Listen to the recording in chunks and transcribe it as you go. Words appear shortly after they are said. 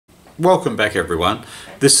Welcome back everyone.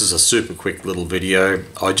 This is a super quick little video.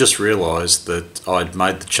 I just realized that I'd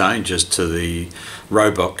made the changes to the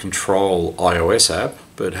robot control iOS app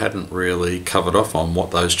but hadn't really covered off on what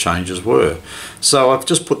those changes were. So I've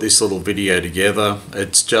just put this little video together.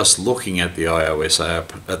 It's just looking at the iOS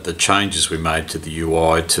app at the changes we made to the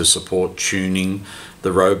UI to support tuning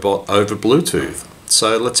the robot over Bluetooth.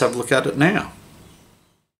 So let's have a look at it now.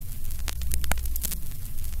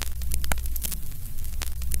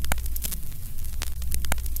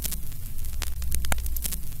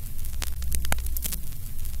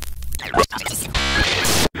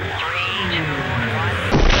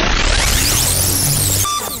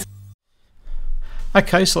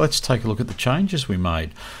 Okay, so let's take a look at the changes we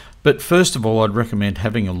made. But first of all, I'd recommend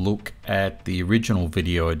having a look at the original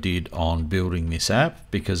video I did on building this app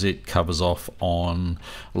because it covers off on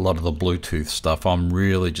a lot of the Bluetooth stuff. I'm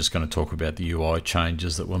really just going to talk about the UI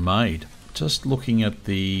changes that were made. Just looking at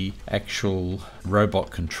the actual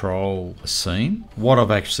robot control scene, what I've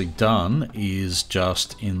actually done is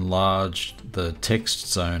just enlarged the text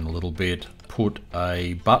zone a little bit, put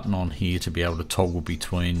a button on here to be able to toggle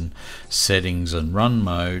between settings and run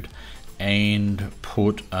mode, and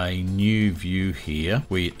put a new view here,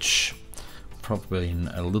 which probably been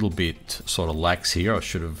a little bit sort of lax here. I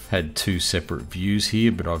should have had two separate views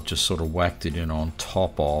here, but I've just sort of whacked it in on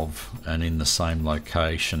top of and in the same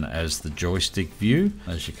location as the joystick view,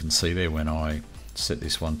 as you can see there when I set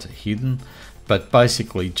this one to hidden. But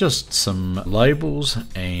basically just some labels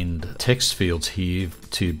and text fields here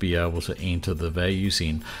to be able to enter the values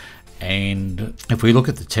in. And if we look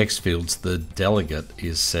at the text fields, the delegate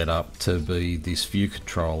is set up to be this view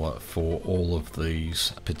controller for all of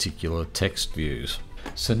these particular text views.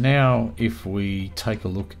 So now if we take a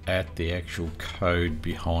look at the actual code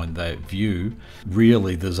behind that view,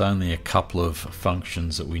 really there's only a couple of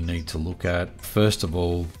functions that we need to look at. First of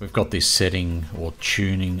all, we've got this setting or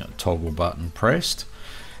tuning toggle button pressed,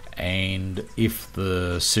 and if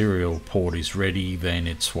the serial port is ready, then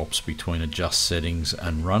it swaps between adjust settings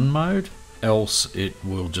and run mode. Else it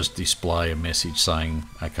will just display a message saying,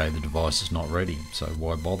 okay, the device is not ready, so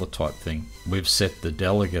why bother type thing. We've set the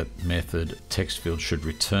delegate method text field should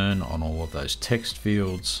return on all of those text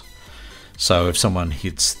fields. So if someone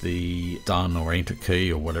hits the done or enter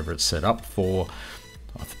key or whatever it's set up for,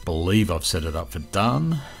 I believe I've set it up for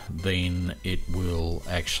done, then it will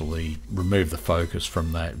actually remove the focus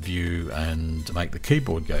from that view and make the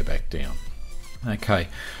keyboard go back down. Okay,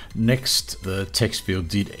 next the text field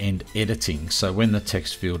did end editing. So when the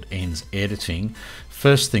text field ends editing,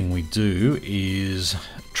 first thing we do is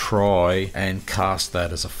try and cast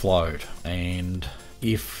that as a float, and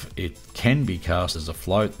if it can be cast as a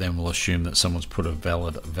float, then we'll assume that someone's put a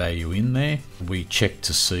valid value in there. We check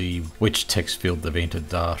to see which text field they've entered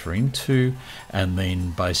data into, and then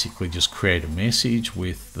basically just create a message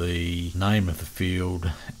with the name of the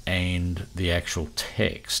field and the actual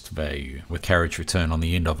text value with carriage return on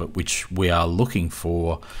the end of it, which we are looking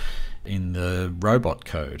for in the robot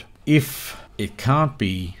code. If it can't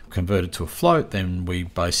be converted to a float, then we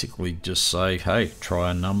basically just say, hey, try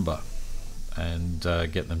a number, and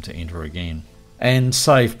get them to enter again. And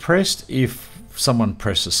save pressed. If someone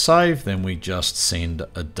presses save, then we just send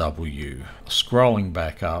a W. Scrolling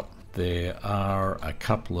back up, there are a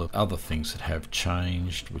couple of other things that have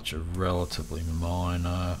changed which are relatively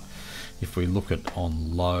minor. If we look at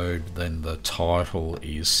on load, then the title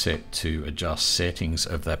is set to adjust settings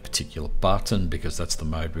of that particular button because that's the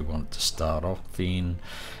mode we want it to start off in.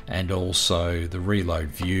 And also the reload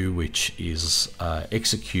view, which is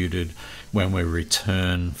executed when we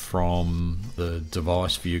return from the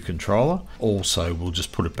device view controller. Also, we'll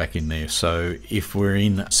just put it back in there. So if we're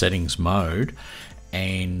in settings mode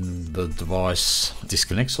and the device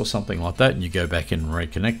disconnects or something like that, and you go back in and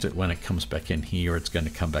reconnect it, when it comes back in here, it's going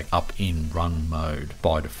to come back up in run mode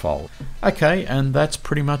by default. Okay, and that's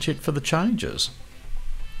pretty much it for the changes.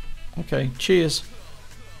 Okay, cheers.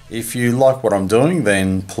 If you like what I'm doing,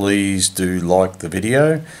 then please do like the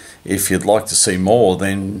video. If you'd like to see more,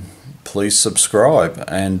 then please subscribe,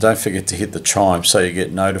 and don't forget to hit the chime so you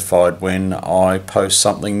get notified when I post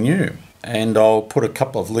something new. And I'll put a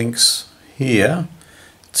couple of links here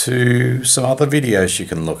to some other videos you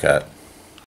can look at.